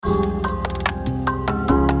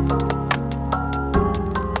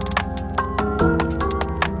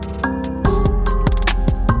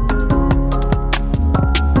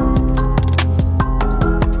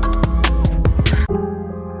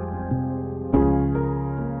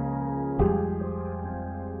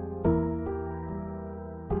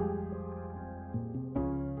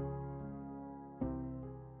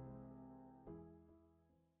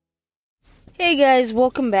Hey guys,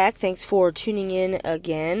 welcome back. Thanks for tuning in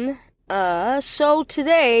again. So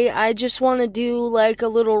today I just want to do like a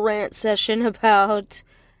little rant session about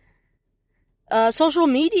social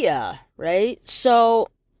media, right? So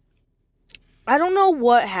I don't know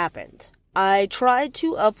what happened. I tried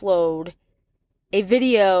to upload a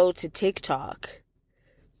video to TikTok,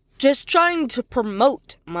 just trying to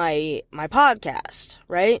promote my podcast,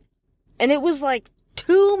 right? And it was like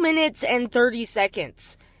 2 minutes and 30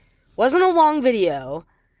 seconds. Wasn't a long video,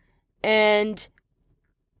 and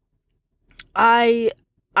I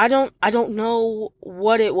don't know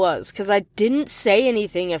what it was, because I didn't say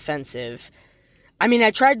anything offensive. I mean, I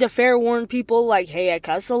tried to fair warn people, like, hey, I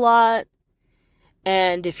cuss a lot,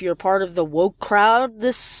 and if you're part of the woke crowd,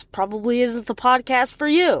 this probably isn't the podcast for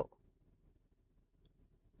you.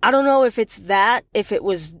 I don't know if it's that, if it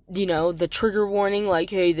was, the trigger warning, like,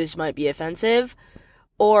 hey, this might be offensive,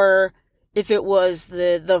 or if it was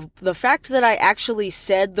the fact that I actually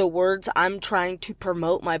said the words I'm trying to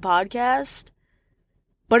promote my podcast,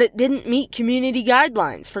 but it didn't meet community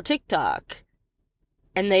guidelines for TikTok.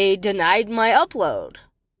 And they denied my upload.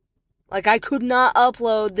 Like, I could not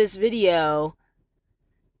upload this video.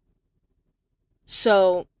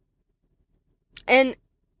 So, and,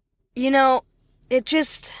 it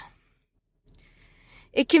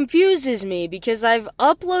confuses me because I've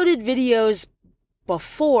uploaded videos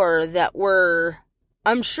before that were,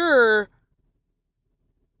 I'm sure,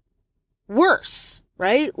 worse,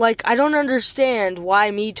 right? Like, I don't understand why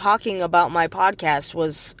me talking about my podcast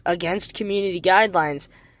was against community guidelines,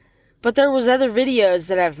 but there was other videos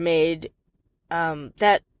that I've made,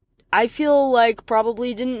 that I feel like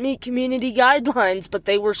probably didn't meet community guidelines, but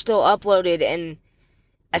they were still uploaded, and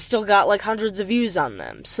I still got, like, hundreds of views on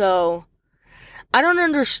them, so I don't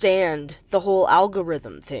understand the whole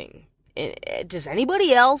algorithm thing. Does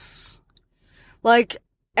anybody else? Like,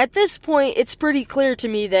 at this point, it's pretty clear to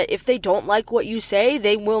me that if they don't like what you say,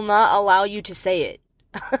 they will not allow you to say it.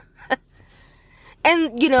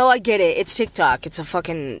 And, I get it. It's TikTok. It's a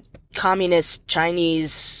fucking communist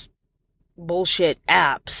Chinese bullshit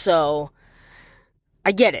app, so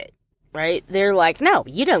I get it, right? They're like, no,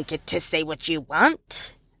 you don't get to say what you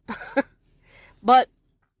want. But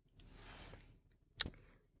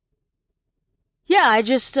yeah, I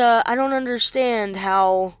don't understand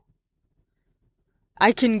how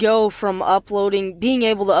I can go from being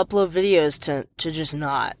able to upload videos to just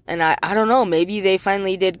not. And I don't know, maybe they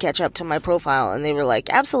finally did catch up to my profile and they were like,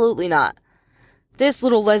 absolutely not. This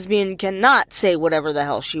little lesbian cannot say whatever the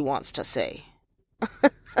hell she wants to say.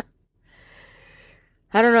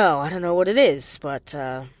 I don't know what it is, but,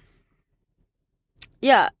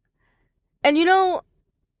 yeah. And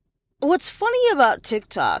what's funny about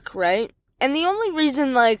TikTok, right? And the only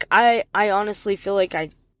reason, like, I honestly feel like I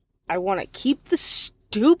want to keep the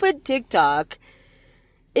stupid TikTok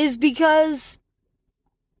is because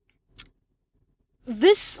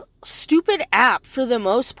this stupid app, for the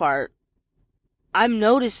most part, I'm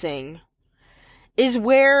noticing, is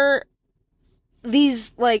where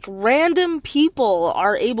these, like, random people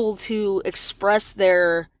are able to express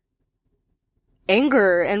their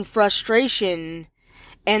anger and frustration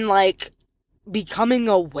and, like, becoming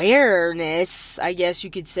awareness, I guess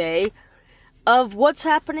you could say, of what's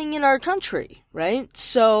happening in our country, right?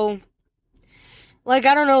 So, like,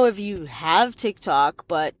 I don't know if you have TikTok,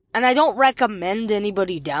 and I don't recommend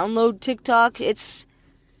anybody download TikTok. It's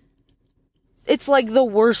like the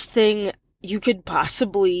worst thing you could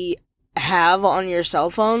possibly have on your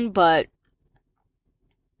cell phone, but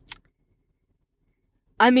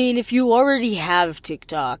I mean, if you already have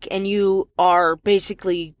TikTok and you are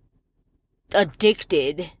basically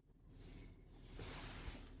addicted,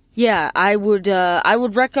 yeah, I would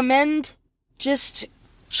recommend just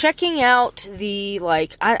checking out the,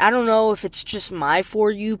 like, I don't know if it's just my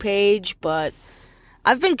For You page, but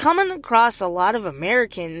I've been coming across a lot of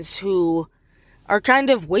Americans who are kind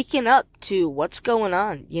of waking up to what's going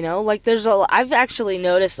on, like I've actually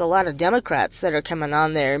noticed a lot of Democrats that are coming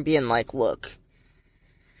on there and being like, look,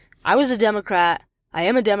 I was a Democrat, I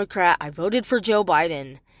am a Democrat, I voted for Joe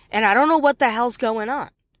Biden, and I don't know what the hell's going on.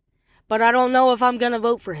 But I don't know if I'm gonna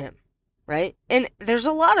vote for him, right? And there's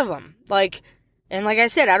a lot of them. Like I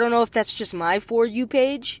said, I don't know if that's just my For You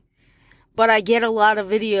page, but I get a lot of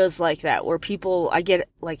videos like that where I get,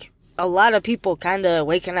 like, a lot of people kinda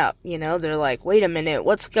waking up, They're like, wait a minute,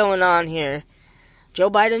 what's going on here?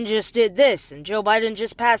 Joe Biden just did this, and Joe Biden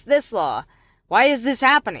just passed this law. Why is this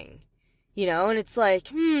happening? And it's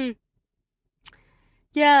like,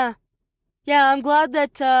 yeah, I'm glad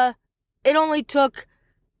that, it only took,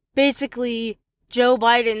 basically, Joe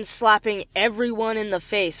Biden slapping everyone in the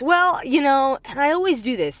face. Well, and I always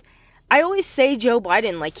do this. I always say Joe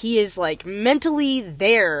Biden like he is like mentally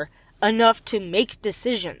there enough to make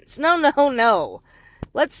decisions. No.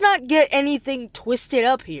 Let's not get anything twisted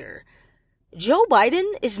up here. Joe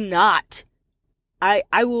Biden is not.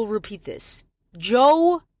 I will repeat this.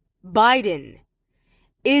 Joe Biden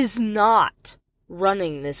is not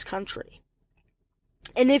running this country.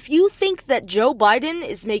 And if you think that Joe Biden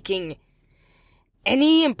is making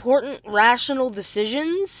any important rational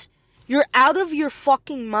decisions, you're out of your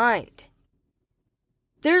fucking mind.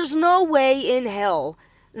 There's no way in hell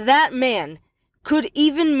that man could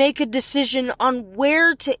even make a decision on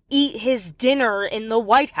where to eat his dinner in the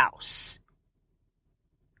White House.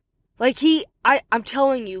 Like I'm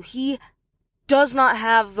telling you, he does not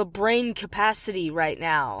have the brain capacity right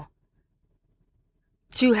now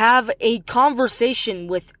to have a conversation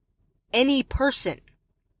with any person.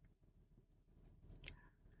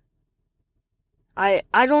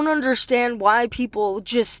 I don't understand why people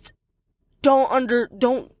just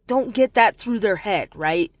don't get that through their head,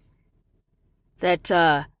 right? That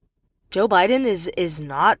Joe Biden is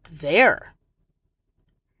not there.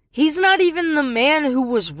 He's not even the man who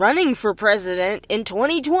was running for president in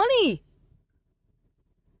 2020.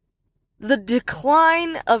 The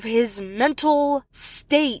decline of his mental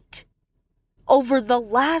state over the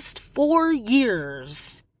last 4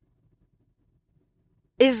 years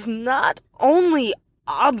is not only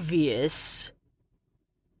obvious,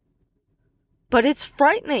 but it's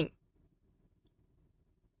frightening.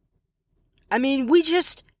 I mean, we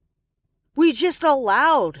just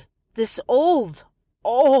allowed this old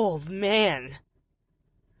man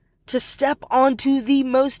to step onto the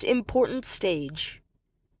most important stage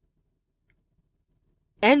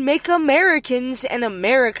and make Americans and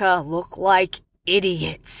America look like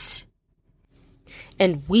idiots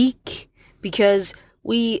and weak because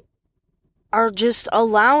we are just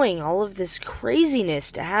allowing all of this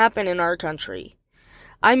craziness to happen in our country.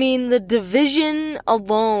 I mean, the division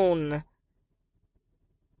alone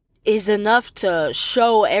is enough to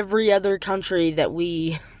show every other country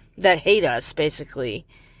that hate us, basically,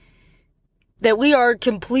 that we are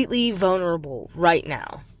completely vulnerable right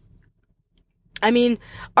now. I mean,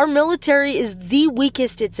 our military is the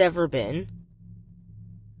weakest it's ever been.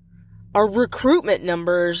 Our recruitment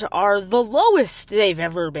numbers are the lowest they've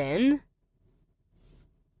ever been.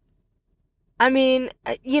 I mean,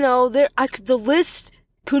 the list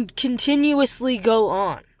could continuously go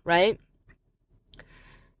on, right?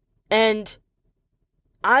 And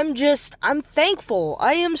I'm thankful.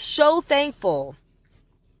 I am so thankful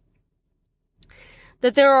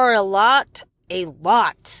that there are a lot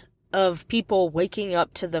of people waking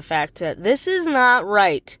up to the fact that this is not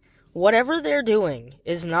right. Whatever they're doing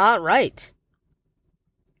is not right.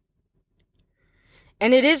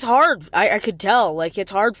 And it is hard. I could tell. Like,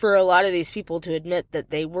 it's hard for a lot of these people to admit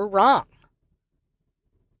that they were wrong.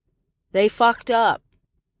 They fucked up.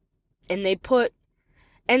 And it's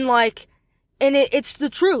the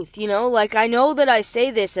truth, Like, I know that I say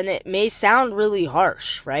this and it may sound really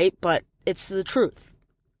harsh, right? But it's the truth.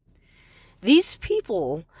 These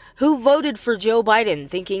people who voted for Joe Biden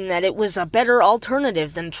thinking that it was a better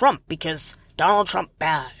alternative than Trump because Donald Trump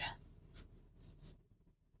bad.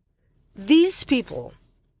 These people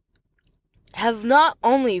have not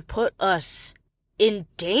only put us in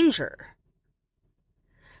danger,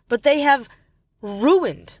 but they have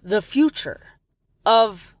ruined the future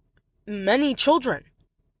of many children.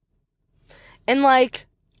 And when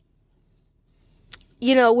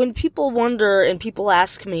people wonder and people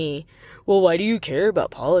ask me, well, why do you care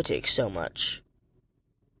about politics so much?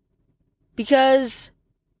 Because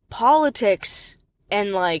politics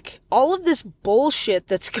and all of this bullshit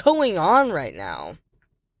that's going on right now,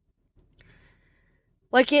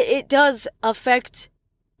 it does affect,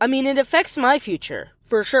 it affects my future,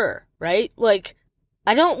 for sure, right?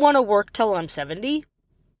 I don't want to work till I'm 70,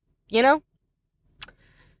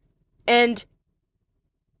 And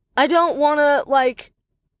I don't want to,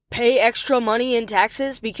 pay extra money in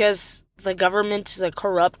taxes because the government is a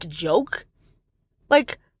corrupt joke. I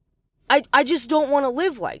just don't want to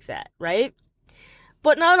live like that, right?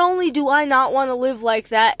 But not only do I not want to live like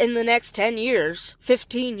that in the next 10 years,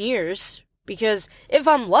 15 years, because if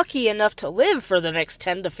I'm lucky enough to live for the next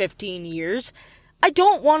 10 to 15 years, I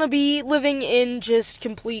don't want to be living in just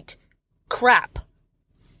complete crap.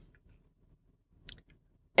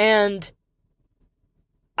 And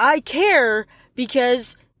I care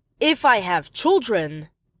because if I have children,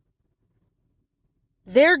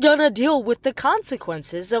 they're gonna deal with the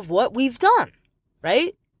consequences of what we've done,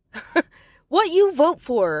 right? What you vote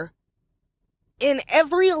for in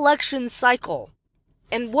every election cycle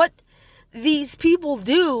and what these people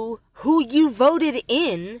do who you voted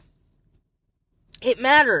in It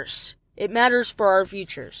matters. It matters for our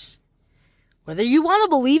futures. Whether you want to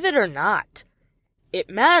believe it or not, it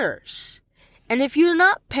matters. And if you're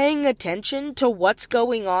not paying attention to what's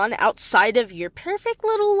going on outside of your perfect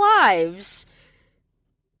little lives,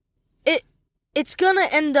 it's gonna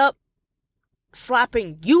end up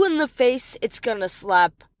slapping you in the face. It's gonna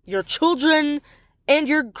slap your children and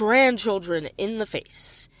your grandchildren in the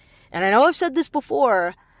face. And I know I've said this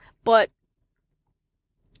before, but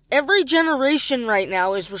every generation right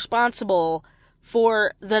now is responsible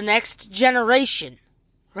for the next generation,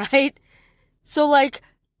 right? So like,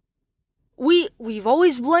 we've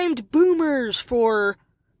always blamed boomers for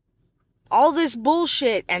all this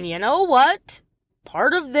bullshit, and you know what?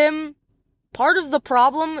 Part of the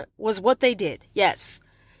problem was what they did. Yes.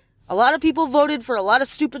 A lot of people voted for a lot of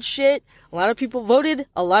stupid shit. A lot of people voted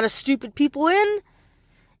a lot of stupid people in.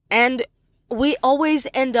 And we always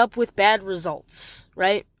end up with bad results,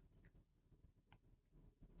 right?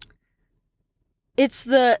 It's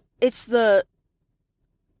the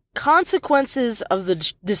consequences of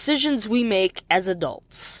the decisions we make as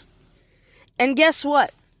adults. And guess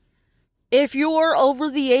what? If you're over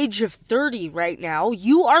the age of 30 right now,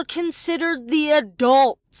 you are considered the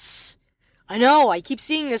adults. I know, I keep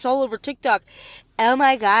seeing this all over TikTok. Oh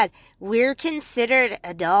my god, we're considered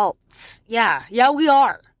adults. Yeah, we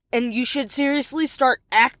are. And you should seriously start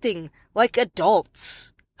acting like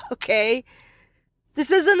adults. Okay?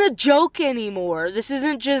 This isn't a joke anymore. This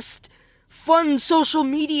isn't just fun social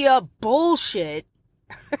media bullshit.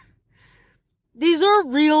 These are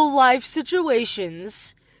real life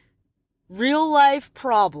situations. Real life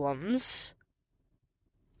problems.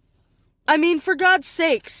 I mean, for God's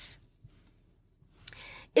sakes,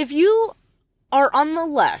 if you are on the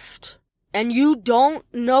left and you don't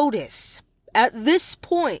notice at this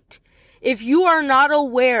point, if you are not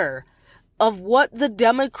aware of what the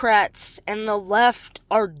Democrats and the left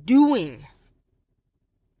are doing,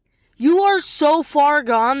 you are so far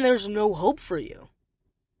gone, there's no hope for you.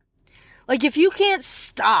 Like, if you can't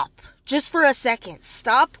stop, just for a second,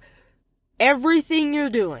 stop everything you're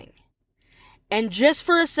doing, and just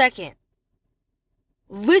for a second,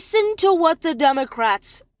 listen to what the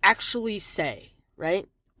Democrats actually say, right?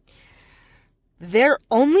 Their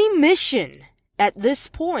only mission at this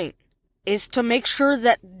point is to make sure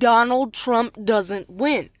that Donald Trump doesn't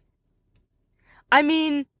win. I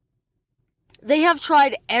mean, they have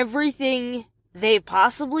tried everything they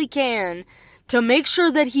possibly can to make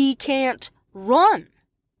sure that he can't run.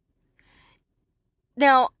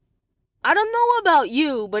 Now, I don't know about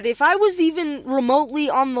you, but if I was even remotely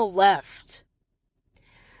on the left,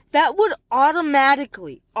 that would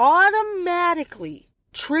automatically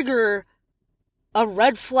trigger a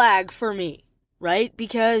red flag for me, right?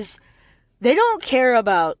 Because they don't care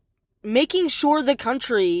about making sure the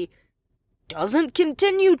country doesn't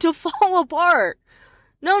continue to fall apart.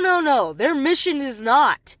 No. Their mission is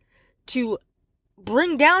not to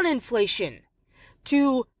bring down inflation,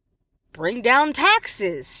 to bring down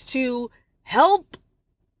taxes, to help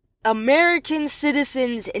American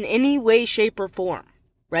citizens in any way, shape, or form,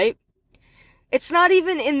 right? It's not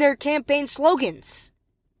even in their campaign slogans.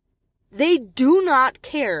 They do not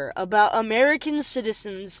care about American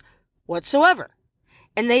citizens whatsoever.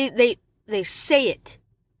 And they say it.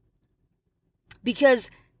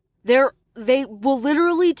 Because they will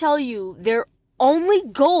literally tell you their only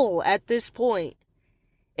goal at this point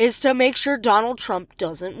is to make sure Donald Trump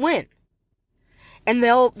doesn't win. And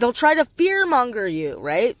they'll try to fearmonger you,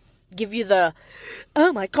 right? Give you the,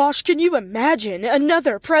 oh my gosh, can you imagine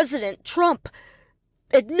another President Trump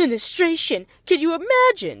administration? Can you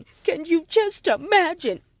imagine? Can you just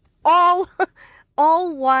imagine? All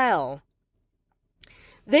while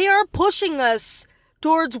they are pushing us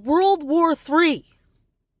towards World War III.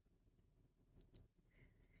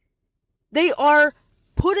 They are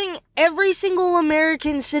putting every single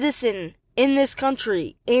American citizen in this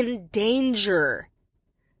country in danger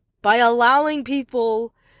by allowing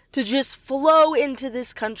people to just flow into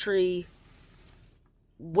this country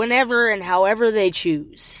whenever and however they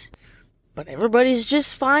choose. But everybody's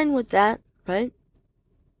just fine with that, right?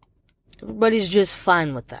 Everybody's just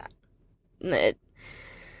fine with that.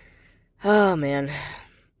 Oh man.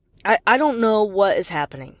 I don't know what is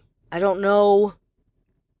happening. I don't know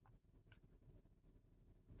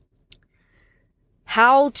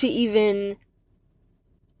how to even,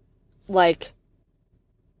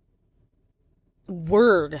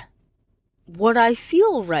 word what I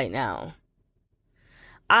feel right now.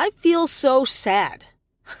 I feel so sad.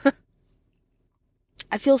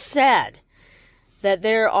 I feel sad that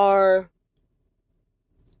there are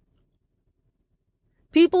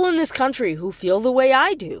people in this country who feel the way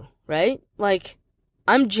I do, right? Like,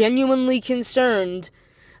 I'm genuinely concerned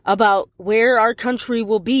about where our country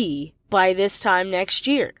will be by this time next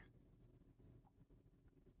year.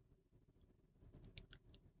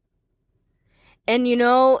 And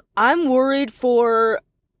I'm worried for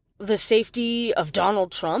the safety of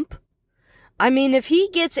Donald Trump. I mean, if he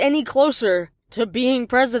gets any closer to being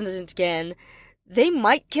president again, they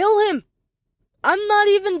might kill him. I'm not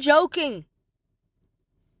even joking.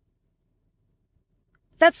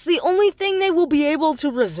 That's the only thing they will be able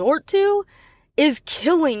to resort to, is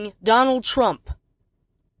killing Donald Trump.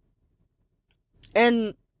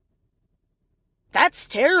 And that's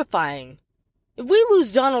terrifying. If we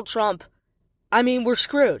lose Donald Trump, I mean, we're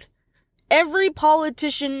screwed. Every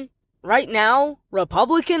politician right now,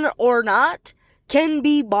 Republican or not, can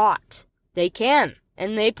be bought. They can,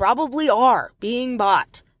 and they probably are being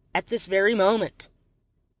bought at this very moment.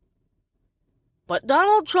 But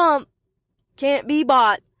Donald Trump can't be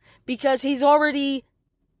bought because he's already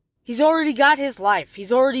got his life.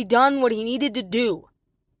 He's already done what he needed to do.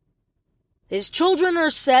 His children are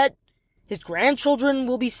set. His grandchildren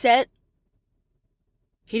will be set.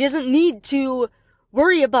 He doesn't need to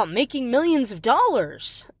worry about making millions of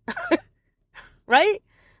dollars. Right?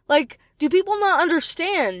 Like, do people not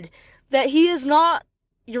understand that he is not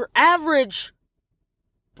your average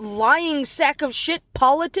lying sack of shit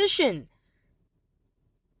politician?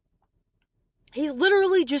 He's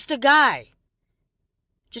literally just a guy.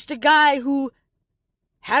 Just a guy who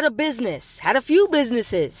had a business, had a few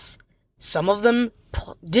businesses. Some of them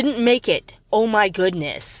didn't make it. Oh my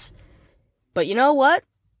goodness. But you know what?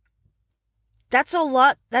 That's a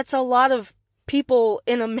lot of people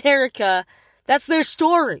in America. That's their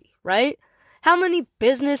story, right? How many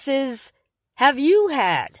businesses have you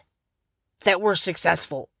had that were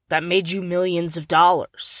successful, that made you millions of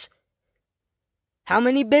dollars? How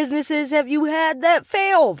many businesses have you had that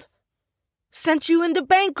failed, sent you into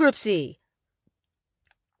bankruptcy?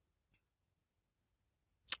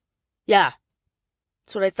 Yeah,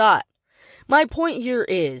 that's what I thought. My point here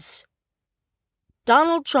is,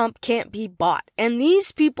 Donald Trump can't be bought, and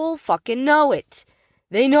these people fucking know it.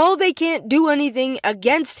 They know they can't do anything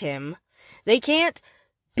against him. They can't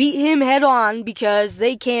beat him head on because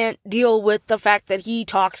they can't deal with the fact that he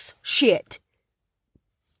talks shit.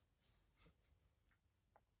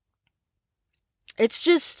 It's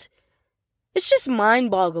just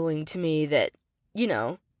mind-boggling to me that,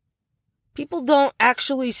 people don't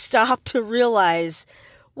actually stop to realize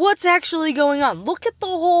what's actually going on. Look at the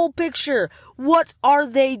whole picture. What are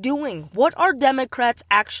they doing? What are Democrats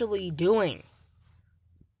actually doing?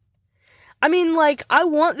 I mean, I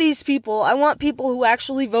want people who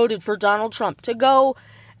actually voted for Donald Trump to go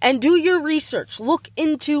and do your research. Look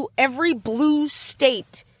into every blue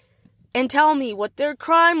state and tell me what their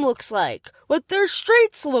crime looks like, what their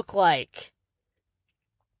streets look like.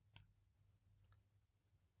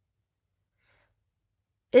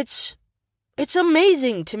 It's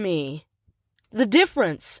amazing to me, the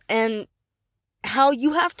difference, and how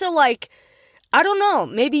you have to, I don't know,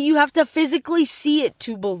 maybe you have to physically see it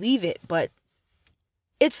to believe it, but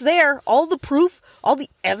it's there. All the proof, all the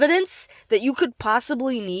evidence that you could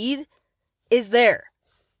possibly need is there.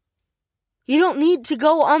 You don't need to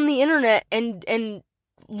go on the internet and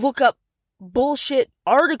look up bullshit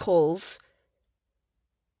articles,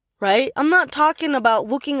 right? I'm not talking about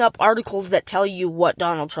looking up articles that tell you what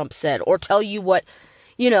Donald Trump said, or tell you what,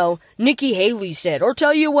 Nikki Haley said, or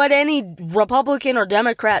tell you what any Republican or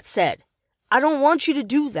Democrat said. I don't want you to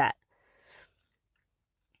do that.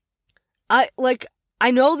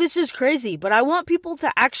 I know this is crazy, but I want people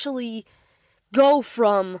to actually go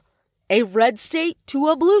from a red state to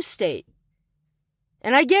a blue state.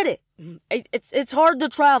 And I get it. It's hard to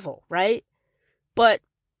travel, right? But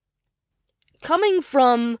coming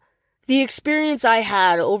from the experience I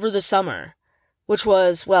had over the summer, which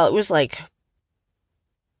was, it was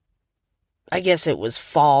I guess it was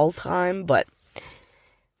fall time, but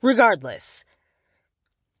regardless,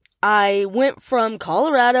 I went from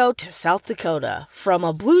Colorado to South Dakota, from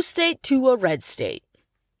a blue state to a red state.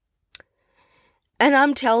 And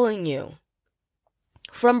I'm telling you,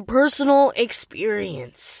 from personal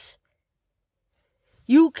experience,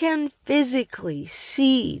 you can physically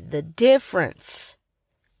see the difference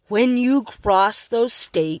when you cross those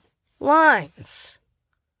state lines.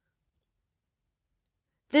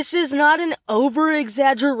 This is not an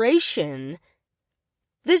over-exaggeration.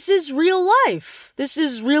 This is real life. This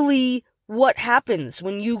is really what happens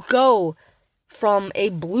when you go from a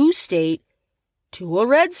blue state to a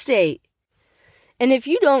red state. And if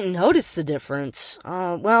you don't notice the difference,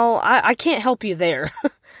 I can't help you there.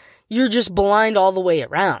 You're just blind all the way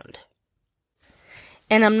around.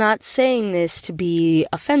 And I'm not saying this to be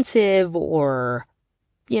offensive or,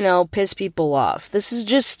 piss people off. This is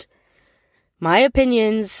just my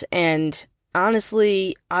opinions, and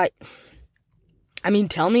honestly, I mean,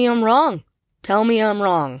 tell me I'm wrong. Tell me I'm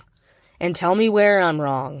wrong. And tell me where I'm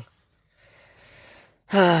wrong.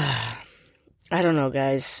 I don't know,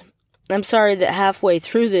 guys. I'm sorry that halfway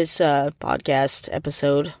through this podcast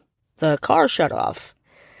episode, the car shut off.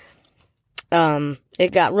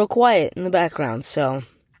 It got real quiet in the background, so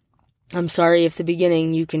I'm sorry if the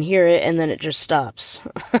beginning you can hear it and then it just stops.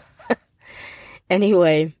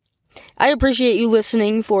 Anyway, I appreciate you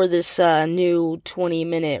listening for this new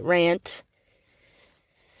 20-minute rant.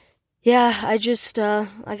 Yeah, I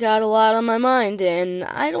got a lot on my mind, and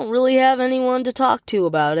I don't really have anyone to talk to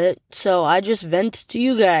about it, so I just vent to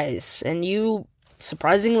you guys, and you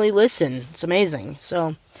surprisingly listen. It's amazing.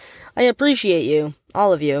 So, I appreciate you,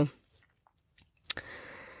 all of you.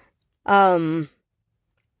 Yeah,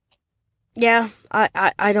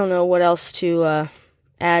 I don't know what else to,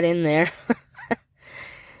 add in there.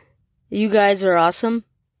 You guys are awesome.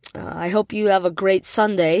 I hope you have a great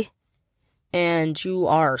Sunday. And you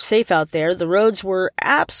are safe out there. The roads were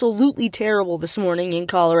absolutely terrible this morning in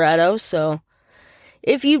Colorado, so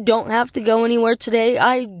if you don't have to go anywhere today,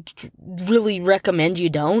 I really recommend you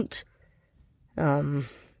don't. I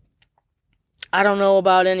don't know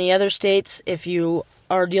about any other states. If you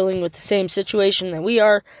are dealing with the same situation that we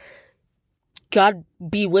are, God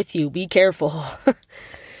be with you. Be careful.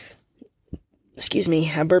 Excuse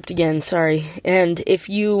me, I burped again, sorry. And if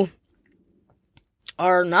you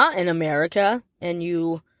are not in America, and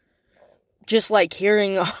you just like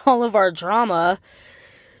hearing all of our drama,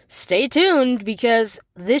 stay tuned, because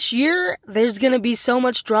this year, there's gonna be so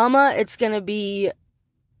much drama, it's gonna be,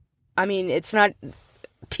 it's not,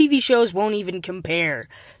 TV shows won't even compare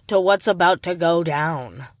to what's about to go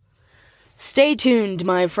down. Stay tuned,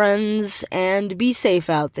 my friends, and be safe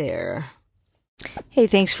out there. Hey,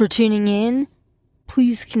 thanks for tuning in.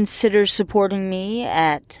 Please consider supporting me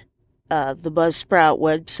at the Buzzsprout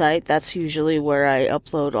website. That's usually where I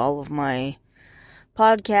upload all of my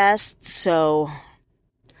podcasts, so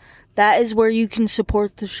that is where you can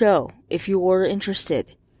support the show if you are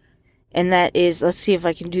interested. And that is, let's see if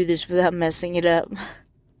I can do this without messing it up.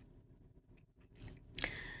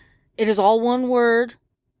 It is all one word.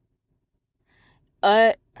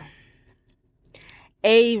 A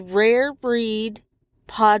rare breed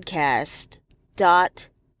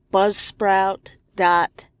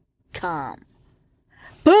podcast.buzzsprout.com.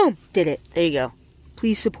 Boom! Did it. There you go.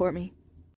 Please support me.